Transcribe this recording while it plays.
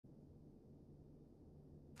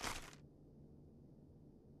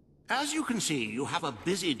As you can see, you have a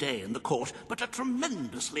busy day in the court, but a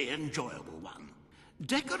tremendously enjoyable one.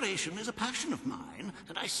 Decoration is a passion of mine,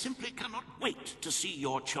 and I simply cannot wait to see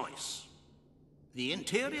your choice. The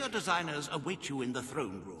interior designers await you in the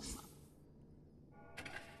throne room.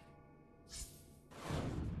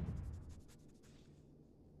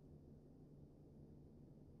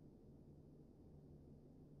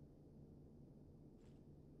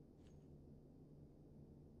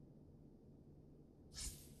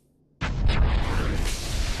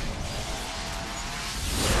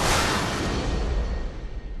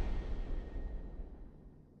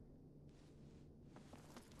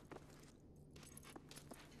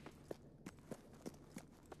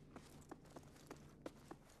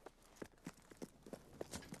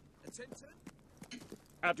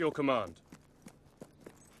 At your command.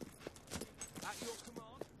 At your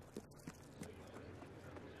command.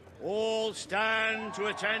 All stand to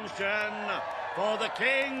attention for the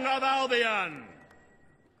King of Albion.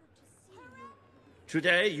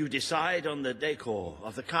 Today you decide on the decor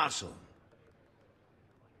of the castle.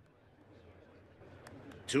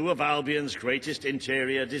 Two of Albion's greatest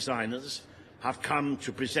interior designers have come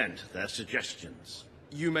to present their suggestions.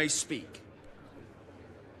 You may speak.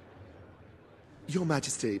 Your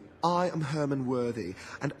Majesty, I am Herman Worthy,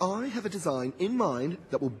 and I have a design in mind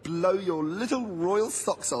that will blow your little royal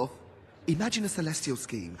socks off. Imagine a celestial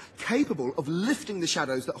scheme capable of lifting the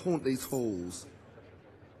shadows that haunt these halls.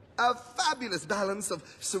 A fabulous balance of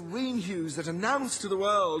serene hues that announce to the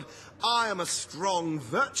world, I am a strong,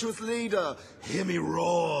 virtuous leader. Hear me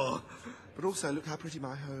roar. But also, look how pretty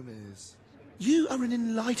my home is. You are an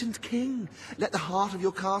enlightened king. Let the heart of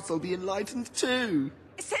your castle be enlightened too.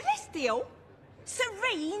 Celestial?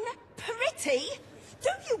 Serene? Pretty? Do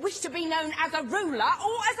you wish to be known as a ruler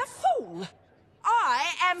or as a fool? I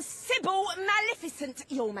am Sybil Maleficent,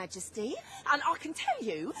 Your Majesty, and I can tell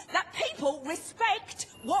you that people respect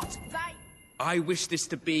what they... I wish this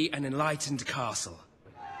to be an enlightened castle.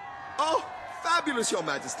 Oh, fabulous, Your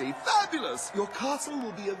Majesty, fabulous! Your castle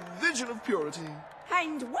will be a vision of purity.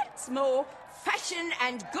 And what's more, fashion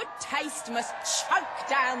and good taste must choke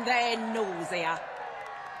down their nausea.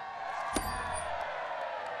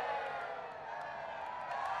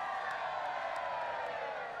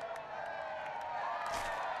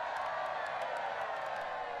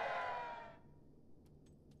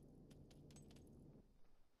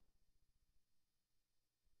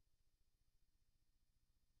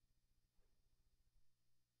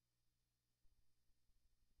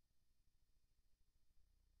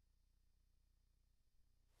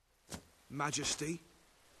 Majesty?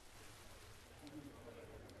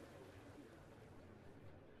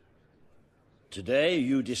 Today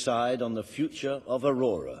you decide on the future of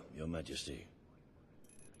Aurora, Your Majesty.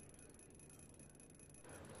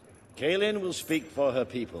 Kaelin will speak for her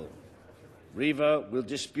people. Riva will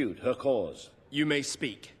dispute her cause. You may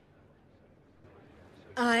speak.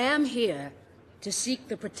 I am here to seek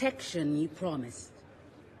the protection you promised.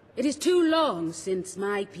 It is too long since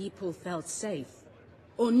my people felt safe,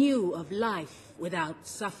 or knew of life without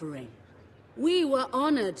suffering. We were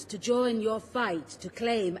honored to join your fight to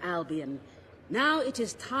claim Albion. Now it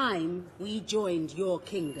is time we joined your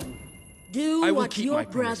kingdom. Do what your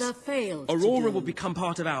brother failed to do. Aurora will become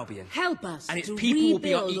part of Albion. Help us and its to people will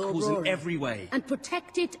be our rebuild equals Aurora in every way. and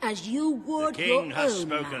protect it as you would The your king has own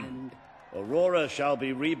spoken. land. Aurora shall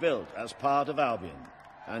be rebuilt as part of Albion,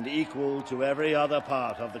 and equal to every other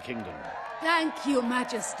part of the kingdom. Thank you,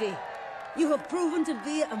 Majesty. You have proven to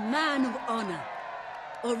be a man of honor.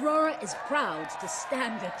 Aurora is proud to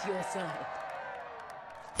stand at your side.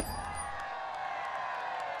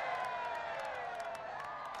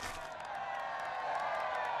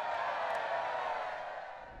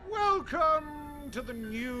 Welcome to the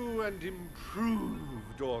new and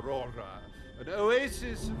improved Aurora, an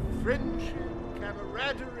oasis of friendship,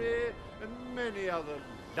 camaraderie, and many other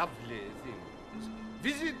lovely things.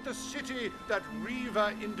 Visit the city that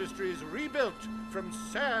Riva Industries rebuilt from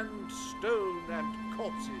sand, stone, and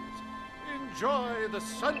corpses. Enjoy the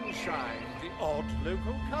sunshine, the odd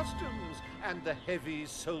local customs, and the heavy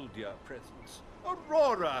soldier presence.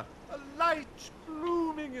 Aurora, a light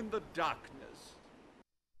blooming in the darkness.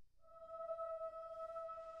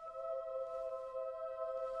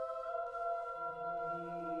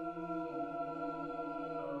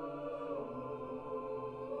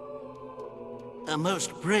 A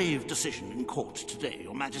most brave decision in court today,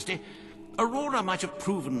 Your Majesty. Aurora might have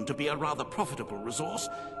proven to be a rather profitable resource,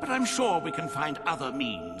 but I'm sure we can find other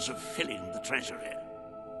means of filling the treasury.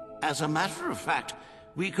 As a matter of fact,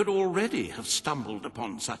 we could already have stumbled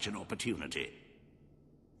upon such an opportunity.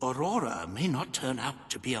 Aurora may not turn out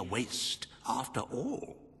to be a waste after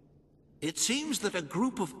all. It seems that a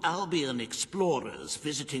group of Albion explorers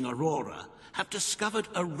visiting Aurora have discovered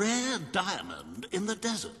a rare diamond in the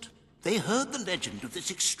desert. They heard the legend of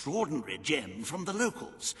this extraordinary gem from the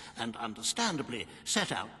locals, and understandably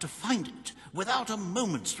set out to find it, without a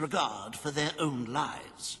moment's regard for their own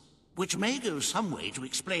lives. Which may go some way to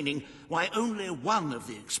explaining why only one of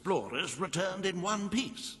the explorers returned in one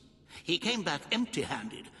piece. He came back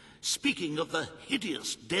empty-handed, speaking of the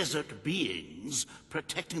hideous desert beings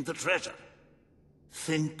protecting the treasure.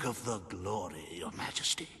 Think of the glory, Your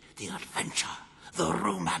Majesty, the adventure, the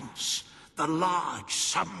romance, the large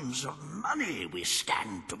sums of money we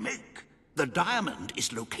stand to make. The diamond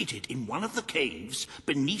is located in one of the caves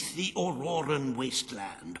beneath the Auroran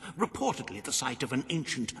wasteland, reportedly the site of an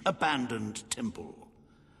ancient, abandoned temple.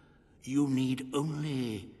 You need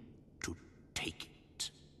only to take it.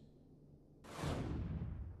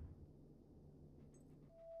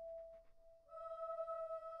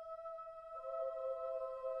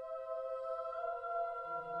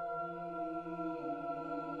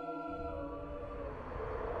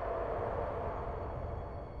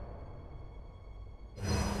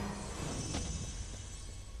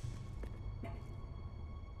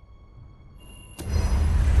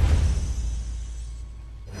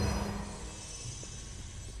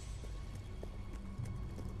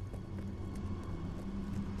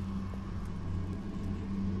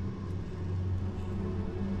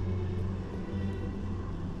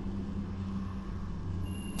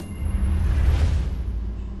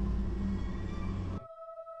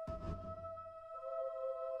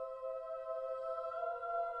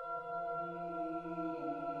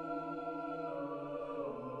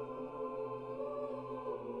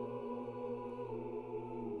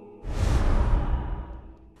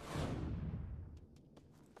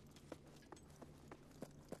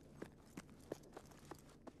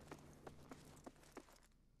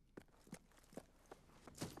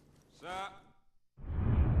 Sir.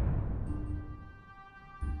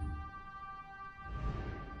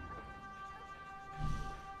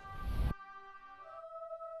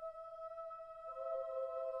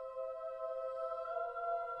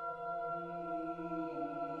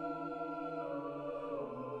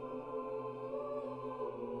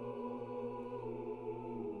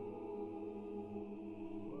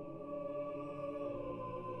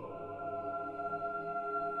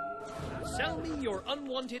 Sell me your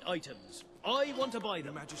unwanted items. I want to buy them.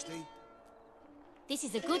 Your Majesty. This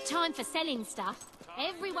is a good time for selling stuff.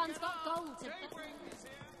 Everyone's got gold to...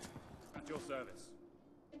 At your service.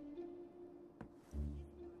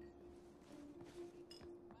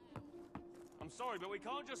 I'm sorry, but we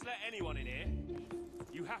can't just let anyone in here.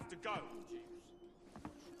 You have to go.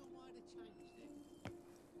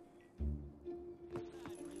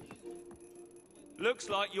 Looks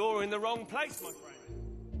like you're in the wrong place, my friend.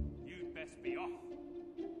 You'd best be off.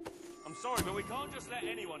 I'm sorry, but we can't just let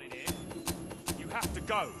anyone in here. You have to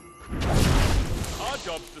go. Our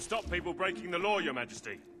job's to stop people breaking the law, Your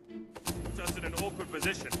Majesty. Just in an awkward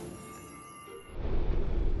position.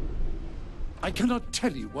 I cannot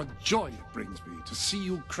tell you what joy it brings me to see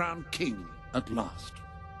you crowned king at last.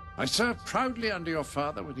 I served proudly under your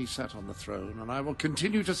father when he sat on the throne, and I will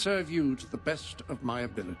continue to serve you to the best of my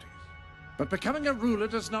abilities. But becoming a ruler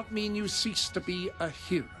does not mean you cease to be a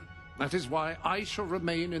hero. That is why I shall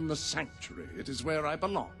remain in the sanctuary. It is where I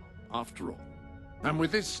belong, after all. And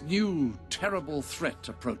with this new, terrible threat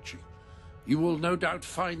approaching, you will no doubt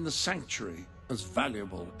find the sanctuary as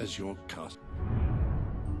valuable as your castle.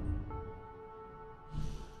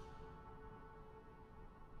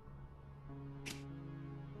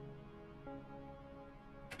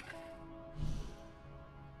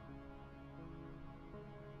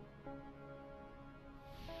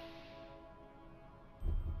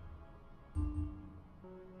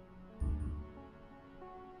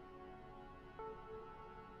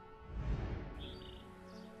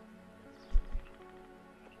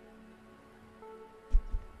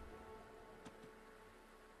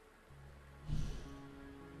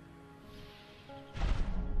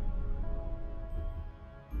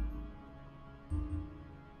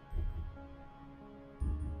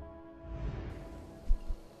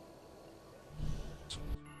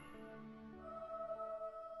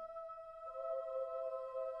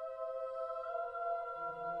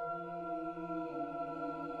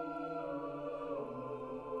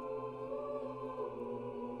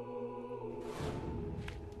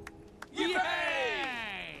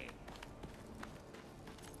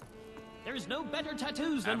 There's no better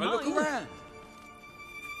tattoos than Have a look mine. around.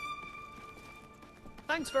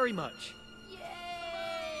 Thanks very much. Yay!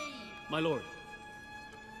 My lord.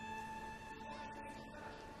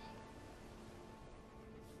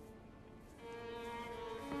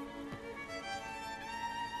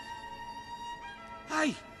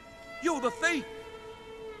 Hey! You're the thief!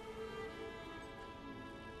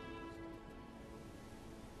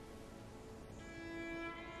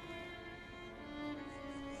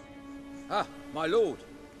 Ah, my lord.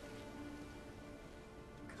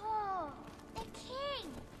 Cool. The king.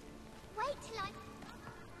 Wait till I...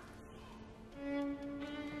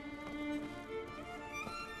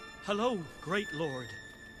 Hello, great lord.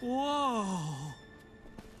 Whoa!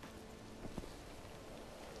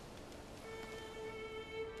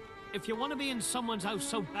 If you want to be in someone's house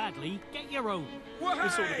so badly, get your own.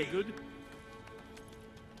 This ought to be good.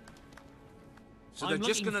 So they're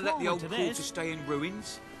just going to let the old quarter stay in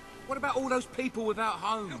ruins? What about all those people without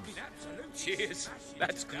homes? Cheers.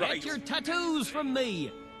 That's Get great. your tattoos from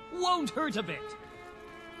me. Won't hurt a bit.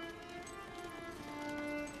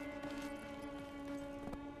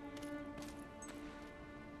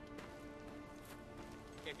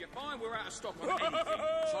 If you find we're out of stock on anything,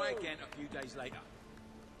 try again a few days later.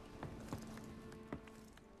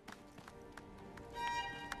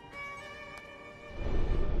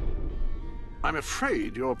 I'm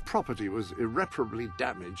afraid your property was irreparably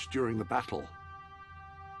damaged during the battle.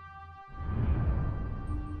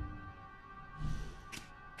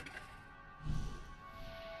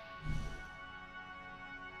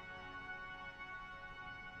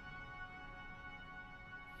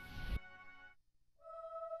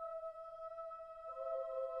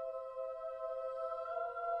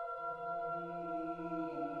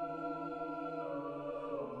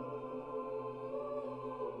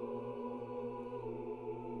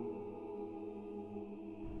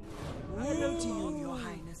 Hello to you, Your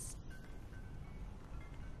Highness.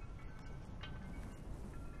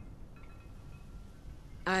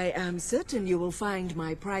 I am certain you will find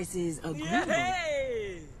my prices agreeable.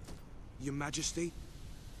 Your Majesty?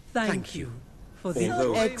 Thank you for the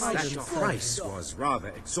Although excellent that price was rather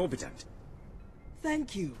exorbitant.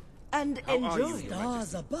 Thank you, and How are you, enjoy. Your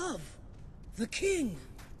Majesty? above. The king.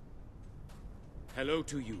 Hello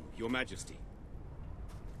to you, Your Majesty.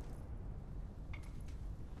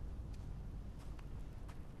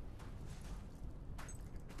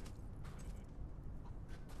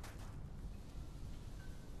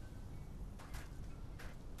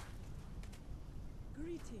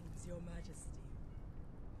 Greetings, Your Majesty.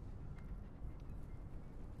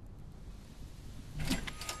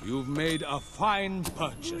 You've made a fine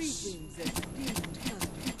purchase. Greetings, esteemed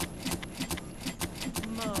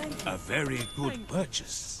A very good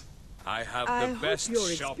purchase. I have I the hope best your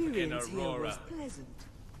shop in experience here was Aurora. pleasant.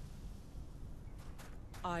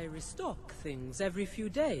 I restock things every few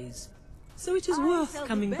days, so it is I worth sell the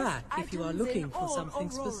coming best back if you are items in looking for all something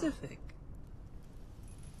Aurora. specific.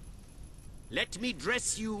 Let me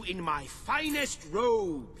dress you in my finest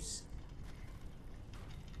robes.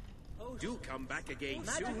 Do come back again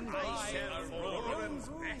soon. I sell Auroran's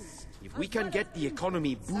best. If we can get the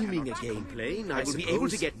economy booming again, Plain, I will be able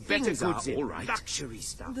to get better goods in. All right. Luxury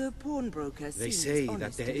stuff. The pawnbroker They seems say that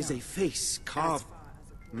honest there is a enough. face carved.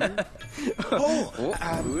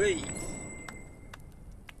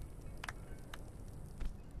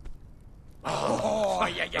 Oh,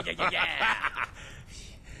 yeah, yeah, yeah, yeah, yeah.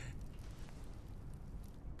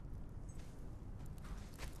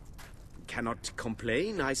 Cannot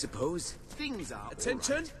complain, I suppose. Things are.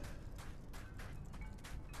 Attention.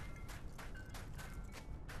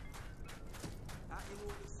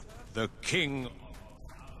 The king.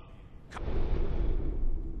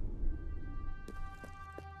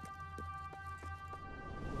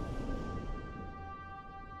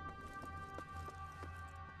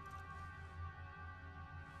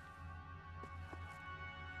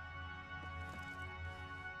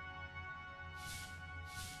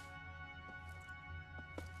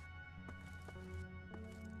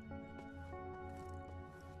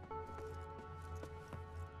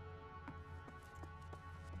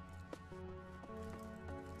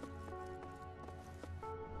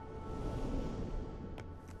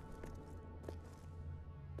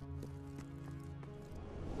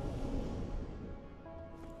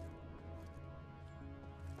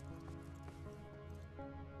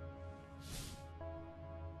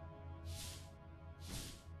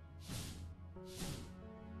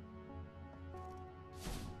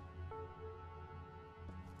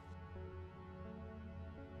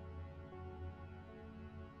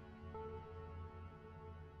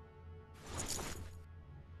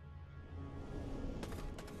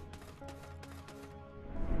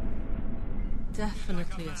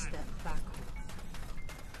 Definitely a step